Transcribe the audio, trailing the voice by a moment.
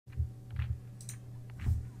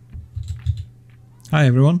Hi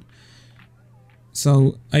everyone.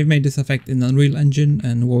 So I've made this effect in Unreal Engine,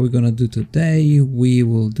 and what we're gonna do today, we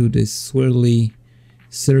will do this swirly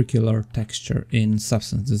circular texture in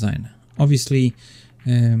Substance Design. Obviously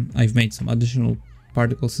I've made some additional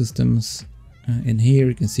particle systems in here.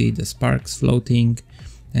 You can see the sparks floating,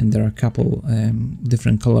 and there are a couple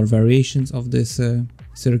different color variations of this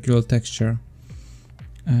circular texture.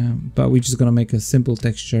 But we're just gonna make a simple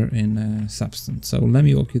texture in Substance. So let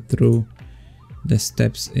me walk you through the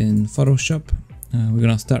steps in Photoshop. We're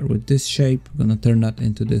gonna start with this shape. We're gonna turn that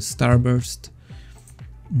into this starburst.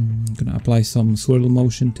 I'm gonna apply some swirl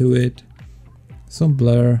motion to it, some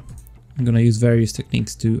blur. I'm gonna use various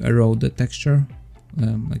techniques to erode the texture,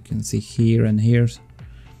 like you can see here and here,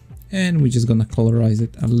 and we're just gonna colorize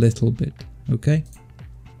it a little bit. Okay,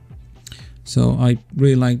 so I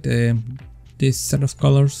really like this set of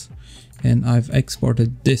colors, and I've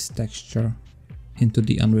exported this texture into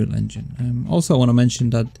the Unreal Engine. Also I want to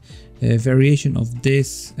mention that a variation of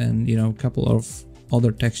this and a couple of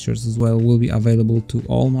other textures as well will be available to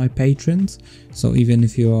all my patrons. So even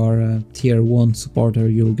if you are a tier 1 supporter,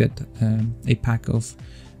 you'll get a pack of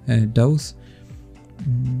those.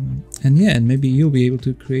 And yeah, and maybe you'll be able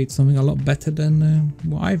to create something a lot better than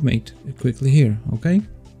what I've made quickly here. Okay,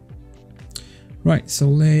 right, so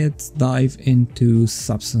let's dive into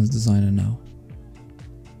Substance Designer now.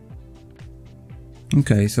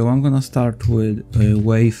 Okay, so I'm gonna start with a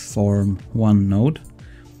waveform 1 node,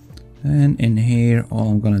 and in here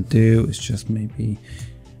all I'm gonna do is just maybe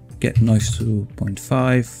get noise to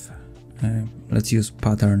 0.5. Let's use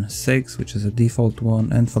pattern 6, which is a default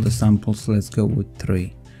one, and for the samples let's go with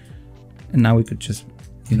 3. And now we could just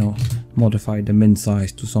modify the min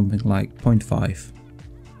size to something like 0.5.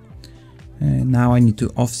 And now I need to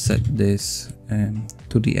offset this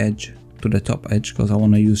to the edge, to the top edge, because I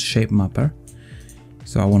want to use shape mapper.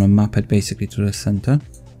 So I want to map it basically to the center.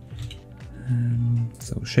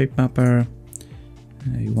 So shape mapper,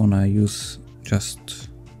 you want to use just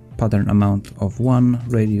pattern amount of 1,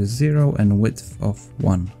 radius 0, and width of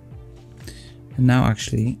 1. And now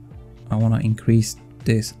actually I want to increase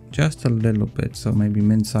this just a little bit, so maybe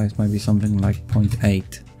min size might be something like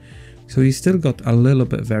 0.8. So you still got a little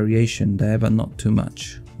bit variation there, but not too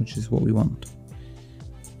much, which is what we want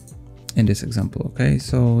in this example. Okay,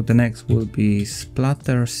 so the next will be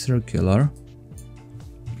splatter circular,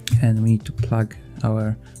 and we need to plug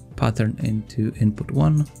our pattern into input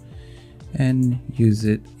 1 and use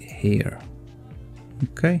it here.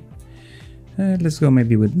 Okay, let's go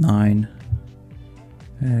maybe with 9,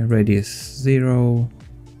 radius 0,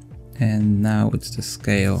 and now it's the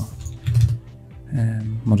scale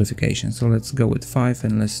modification. So let's go with 5,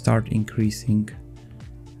 and let's start increasing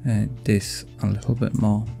this a little bit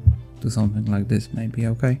more to something like this maybe.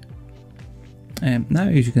 Okay, and now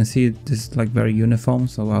as you can see, this is like very uniform,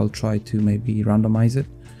 so I'll try to maybe randomize it.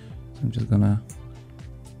 So I'm just gonna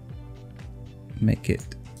make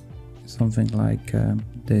it something like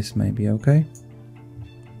this maybe. Okay,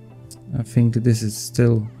 I think this is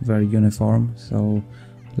still very uniform, so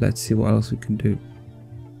let's see what else we can do.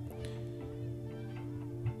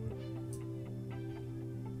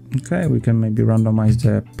 Okay, we can maybe randomize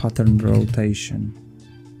the pattern rotation,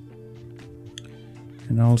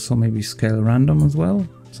 and also maybe scale random as well,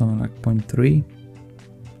 something like 0.3.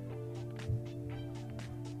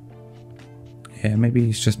 Yeah, maybe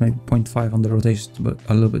it's just maybe 0.5 on the rotation, but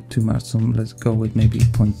a little bit too much, so let's go with maybe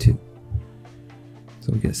 0.2.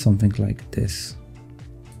 So we get something like this.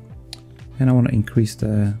 And I want to increase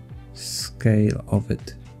the scale of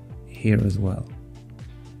it here as well.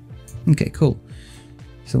 Okay, cool.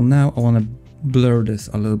 So now I want to blur this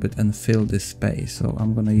a little bit and fill this space. So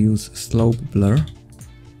I'm going to use slope blur,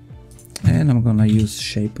 and I'm going to use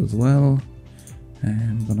shape as well.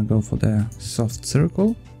 And I'm going to go for the soft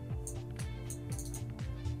circle.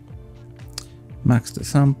 Max the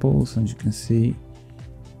samples, and you can see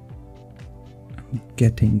I'm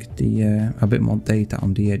getting the a bit more data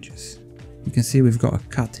on the edges. You can see we've got a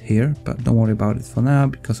cut here, but don't worry about it for now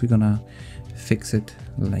because we're going to fix it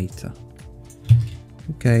later.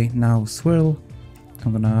 Okay, now swirl.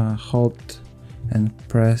 I'm gonna hold and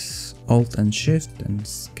press Alt and Shift and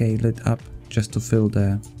scale it up just to fill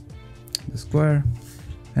the square.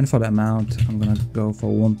 And for the amount, I'm gonna go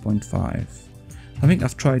for 1.5. I think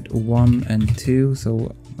I've tried 1 and 2,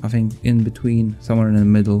 so I think in between, somewhere in the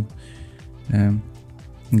middle,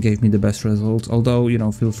 gave me the best results. Although,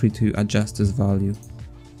 feel free to adjust this value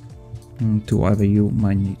to whatever you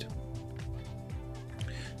might need.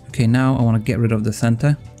 Okay, now I want to get rid of the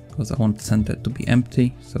center because I want the center to be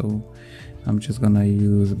empty. So I'm just gonna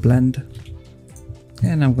use blend,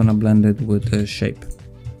 and I'm gonna blend it with the shape.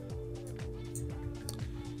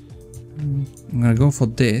 I'm gonna go for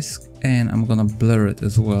disk, and I'm gonna blur it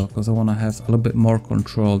as well, because I want to have a little bit more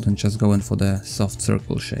control than just going for the soft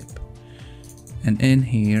circle shape. And in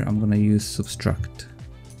here I'm gonna use subtract,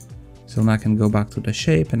 so now I can go back to the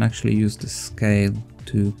shape and actually use the scale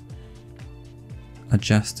to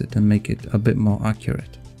adjust it and make it a bit more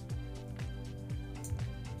accurate.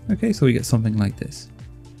 Okay, so we get something like this.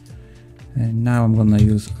 And now I'm gonna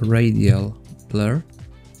use radial blur,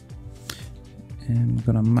 and I'm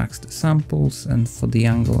gonna max the samples, and for the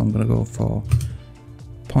angle I'm gonna go for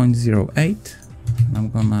 0.08, and I'm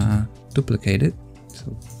gonna duplicate it,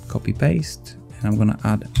 so copy paste, and I'm gonna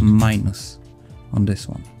add minus on this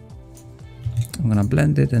one. I'm gonna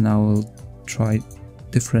blend it, and I will try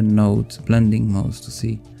different nodes, blending modes, to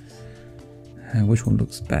see which one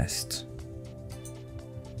looks best.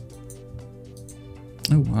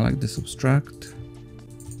 Oh, I like the subtract.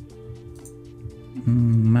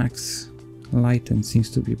 Max lighten seems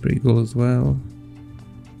to be pretty good as well,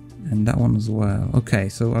 and that one as well. Okay,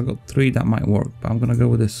 so I got 3 that might work, but I'm gonna go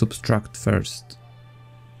with the subtract first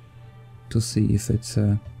to see if it's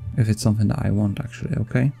something that I want actually.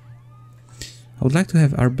 Okay, I would like to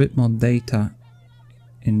have a bit more data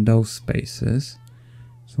in those spaces,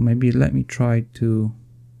 so maybe let me try to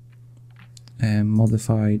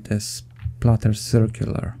modify the splatter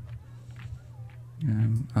circular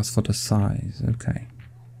as for the size. Okay,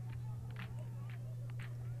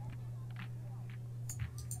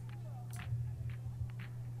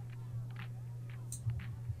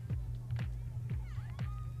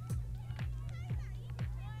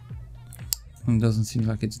 it doesn't seem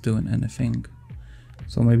like it's doing anything,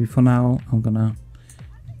 so maybe for now I'm gonna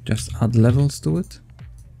just add levels to it.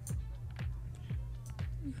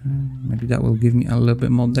 Maybe that will give me a little bit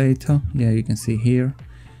more data. Yeah, you can see here.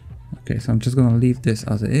 Okay, so I'm just gonna leave this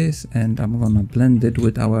as it is, and I'm gonna blend it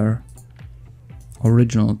with our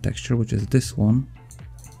original texture, which is this one.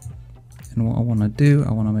 And what I want to do,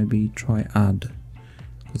 I want to maybe try add,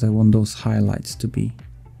 because I want those highlights to be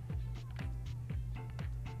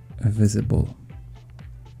visible.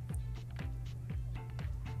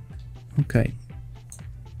 Okay,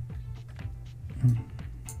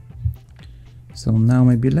 so now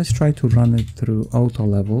maybe let's try to run it through auto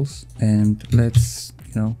levels, and let's,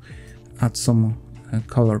 you know, add some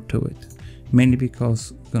color to it, mainly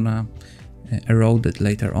because we're gonna erode it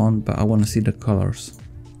later on, but I want to see the colors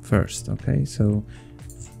first. Okay, so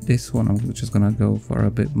this one I'm just gonna go for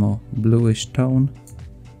a bit more bluish tone,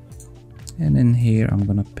 and in here I'm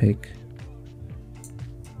gonna pick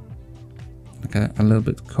like a little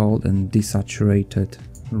bit cold and desaturated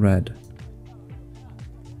red.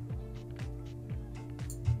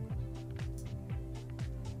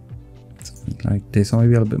 Something like this, or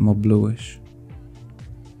maybe a little bit more bluish.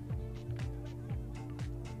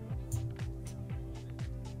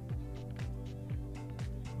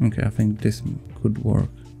 Okay, I think this could work.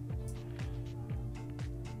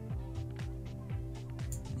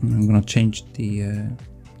 I'm gonna change the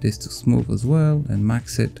this to smooth as well and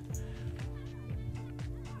max it.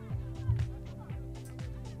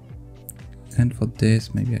 And for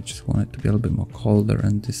this, maybe I just want it to be a little bit more colder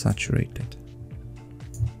and desaturated.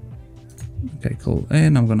 Okay, cool.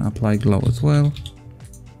 And I'm gonna apply glow as well.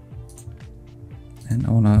 And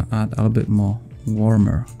I wanna add a little bit more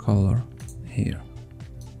warmer color here.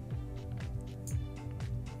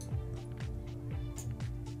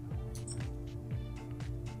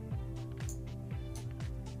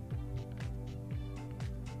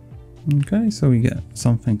 Okay, so we get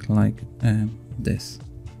something like this.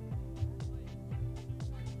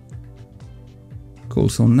 Cool,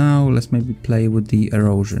 so now let's maybe play with the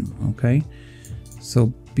erosion. Okay,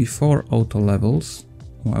 so before auto levels,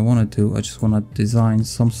 what I want to do, I just want to design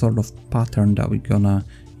some sort of pattern that we're gonna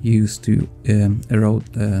use to erode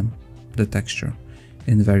the texture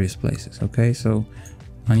in various places. Okay, so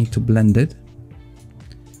I need to blend it,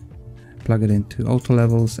 plug it into auto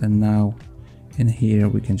levels, and now in here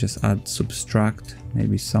we can just add subtract,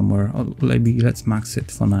 maybe somewhere, or maybe let's max it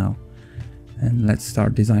for now, and let's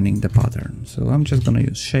start designing the pattern. So I'm just gonna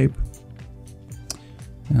use shape,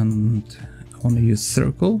 and I want to use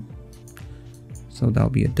circle, so that'll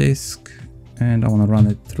be a disk, and I want to run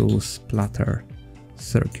it through splatter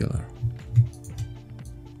circular.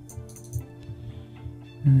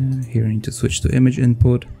 Here I need to switch to image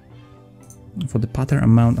input. For the pattern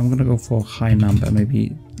amount, I'm gonna go for a high number,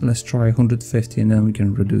 maybe let's try 150, and then we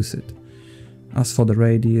can reduce it. As for the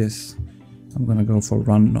radius, I'm gonna go for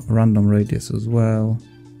random radius as well.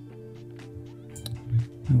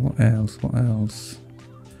 And what else?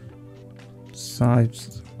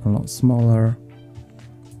 Size a lot smaller.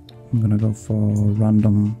 I'm gonna go for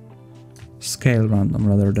random scale random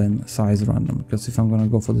rather than size random, because if I'm gonna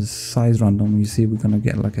go for the size random, you see we're gonna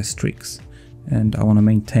get like a streaks, and I want to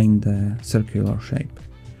maintain the circular shape.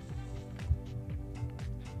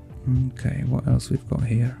 Okay, what else we've got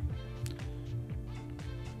here?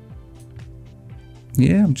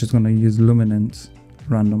 Yeah, I'm just gonna use luminance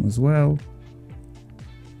random as well,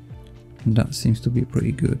 and that seems to be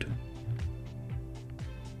pretty good.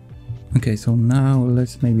 Okay, so now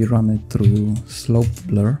let's maybe run it through slope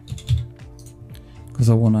blur, because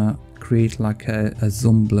I want to create like a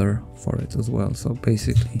zoom blur for it as well. So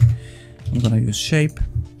basically I'm gonna use shape,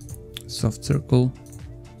 soft circle,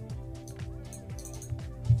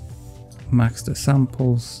 max the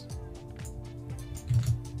samples,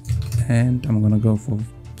 and I'm gonna go for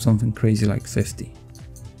something crazy like 50.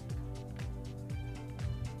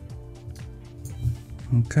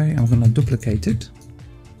 Okay, I'm gonna duplicate it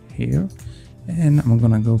here, and I'm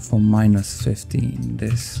gonna go for -50 in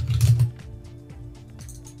this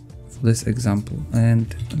for this example,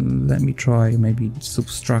 and let me try maybe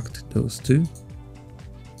subtract those two,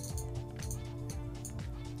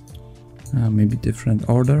 maybe different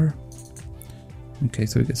order. Okay,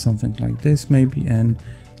 so we get something like this maybe, and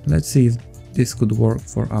let's see if this could work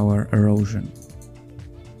for our erosion.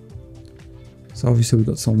 So obviously we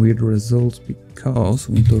got some weird results because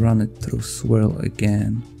we need to run it through swirl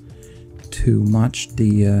again to match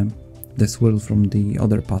the swirl from the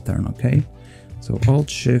other pattern. Okay, so Alt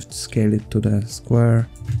Shift, scale it to the square,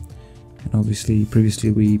 and obviously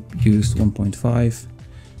previously we used 1.5,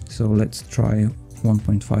 so let's try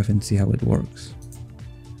 1.5 and see how it works.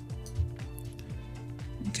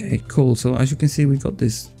 Okay, cool. So as you can see, we got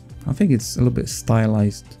this, I think it's a little bit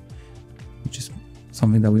stylized, which is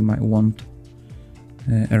something that we might want,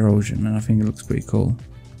 erosion, and I think it looks pretty cool.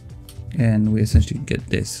 And we essentially get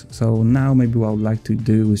this. So now maybe what I would like to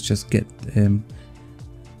do is just get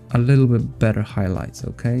a little bit better highlights.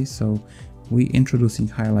 Okay, so we introducing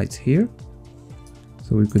highlights here.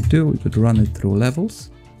 So we could run it through levels,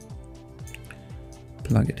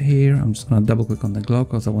 plug it here. I'm just gonna double click on the glow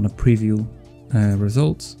because I want to preview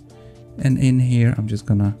results, and in here I'm just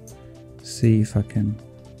gonna see if I can,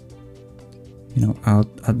 you know,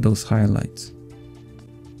 add those highlights.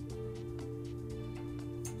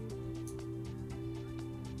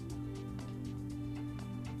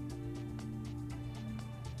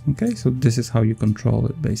 Okay, so this is how you control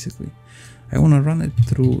it basically. I want to run it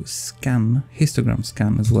through scan, histogram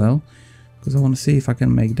scan as well, because I want to see if I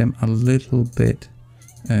can make them a little bit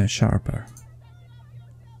sharper.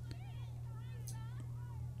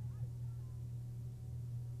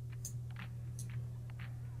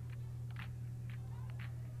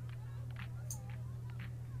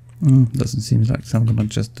 Doesn't seem like, so I'm gonna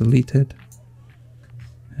just delete it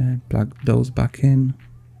and plug those back in.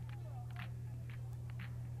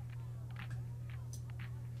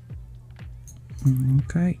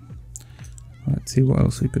 Okay, let's see what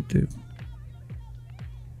else we could do.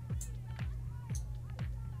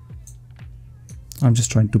 I'm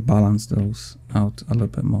just trying to balance those out a little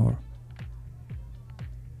bit more.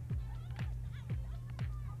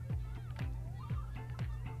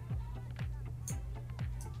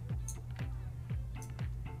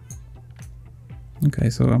 Okay,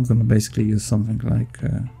 so I'm gonna basically use something like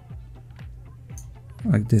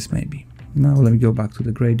this maybe. Now let me go back to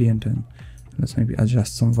the gradient and let's maybe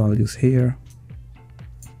adjust some values here.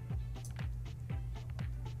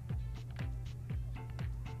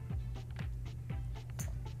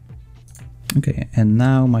 Okay, and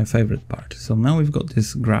now my favorite part. So now we've got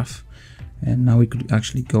this graph, and now we could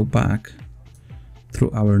actually go back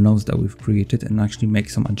through our nodes that we've created and actually make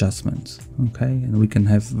some adjustments. Okay, and we can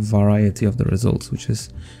have a variety of the results, which is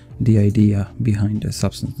the idea behind the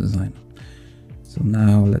Substance Designer. So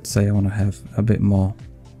now let's say I want to have a bit more,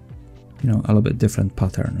 you know, a little bit different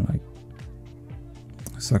pattern, like,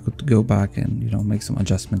 so I could go back and, you know, make some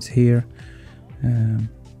adjustments here.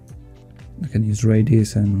 I can use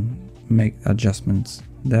radius and make adjustments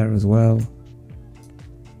there as well.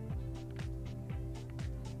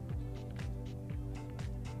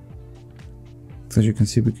 So as you can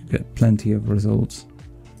see, we could get plenty of results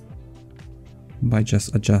by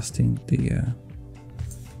just adjusting the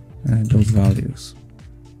those values.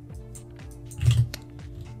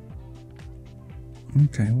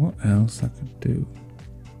 Okay, what else I could do?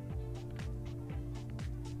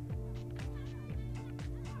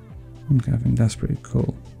 Okay, I think that's pretty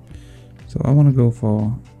cool. So I want to go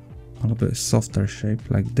for a little bit softer shape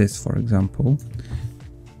like this, for example.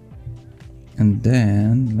 And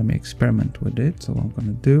then let me experiment with it. So what I'm going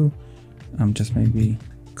to do, I'm just maybe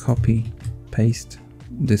copy, paste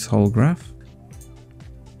this whole graph.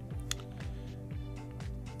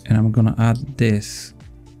 and I'm gonna add this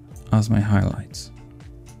as my highlights.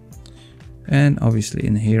 And obviously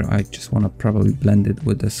in here I just want to probably blend it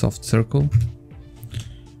with the soft circle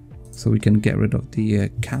so we can get rid of the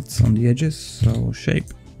cats on the edges. So shape,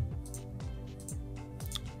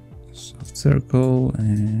 soft circle,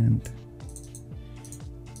 and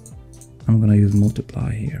I'm gonna use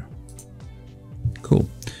multiply here. Cool.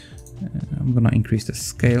 I'm gonna increase the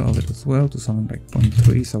scale of it as well to something like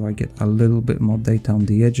 0.3 so I get a little bit more data on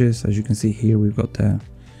the edges. As you can see here, we've got the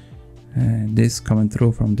this coming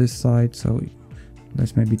through from this side, so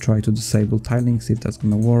let's maybe try to disable tiling, see if that's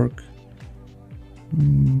gonna work.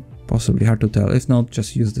 Possibly hard to tell. If not,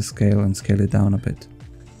 just use the scale and scale it down a bit.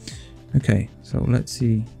 Okay, so let's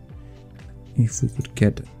see if we could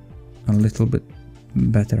get a little bit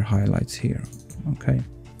better highlights here. Okay,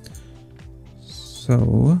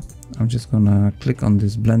 so I'm just gonna click on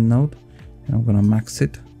this blend node and I'm gonna max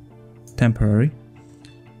it temporary.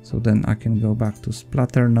 So then I can go back to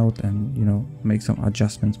splatter node and, you know, make some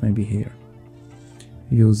adjustments maybe here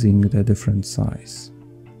using the different size.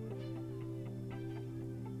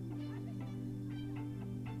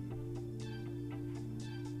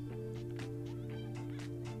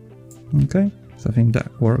 Okay, so I think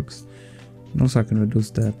that works. And also I can reduce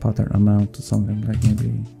the pattern amount to something like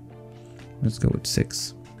maybe, let's go with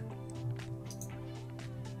 6.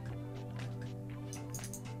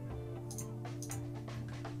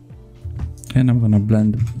 And I'm gonna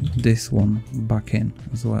blend this one back in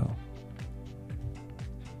as well.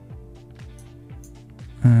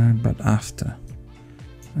 But after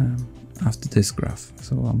this graph.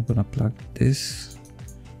 So I'm gonna plug this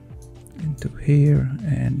into here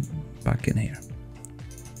and back in here.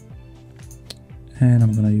 And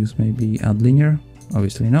I'm gonna use maybe add linear,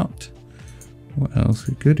 obviously not. What else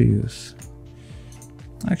we could use?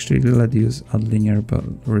 Actually, let's use add linear but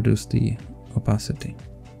reduce the opacity.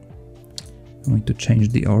 I'm going to change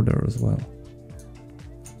the order as well.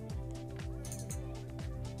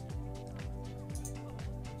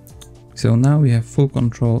 So now we have full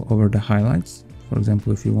control over the highlights. For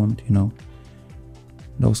example, if you want, you know,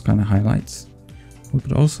 those kind of highlights. We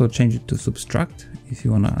could also change it to subtract if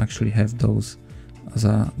you want to actually have those as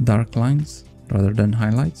a dark lines rather than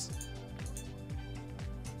highlights.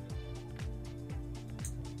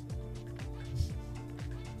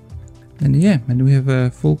 And yeah, and we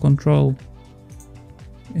have full control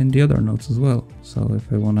in the other nodes as well. So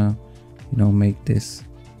if I want to, you know, make this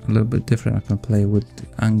a little bit different, I can play with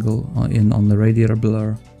the angle on the radial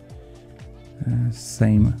blur.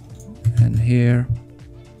 Same and here.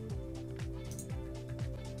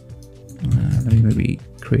 Let me maybe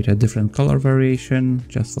create a different color variation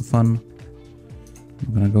just for fun.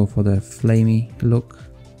 I'm gonna go for the flamey look.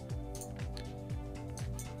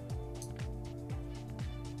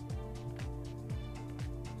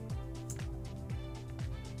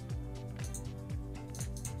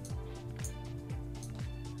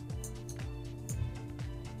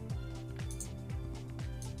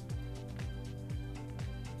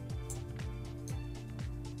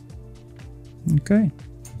 Okay,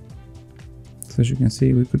 so as you can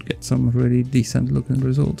see, we could get some really decent looking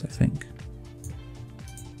results, I think.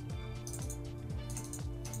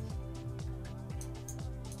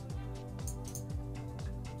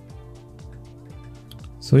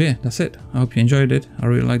 So yeah, that's it. I hope you enjoyed it. I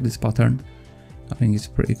really like this pattern. I think it's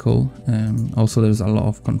pretty cool. Also, there's a lot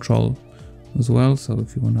of control as well. So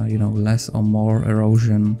if you wanna, you know, less or more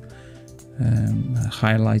erosion,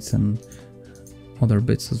 highlights and other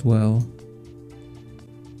bits as well.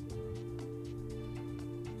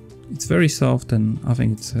 It's very soft and I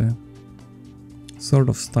think it's a sort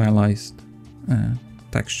of stylized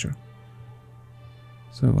texture.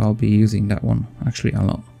 So I'll be using that one actually a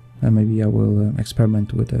lot. And maybe I will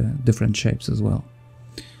experiment with different shapes as well.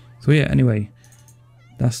 So yeah, anyway,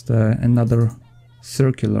 that's another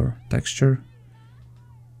circular texture.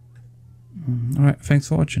 Alright, thanks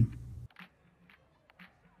for watching.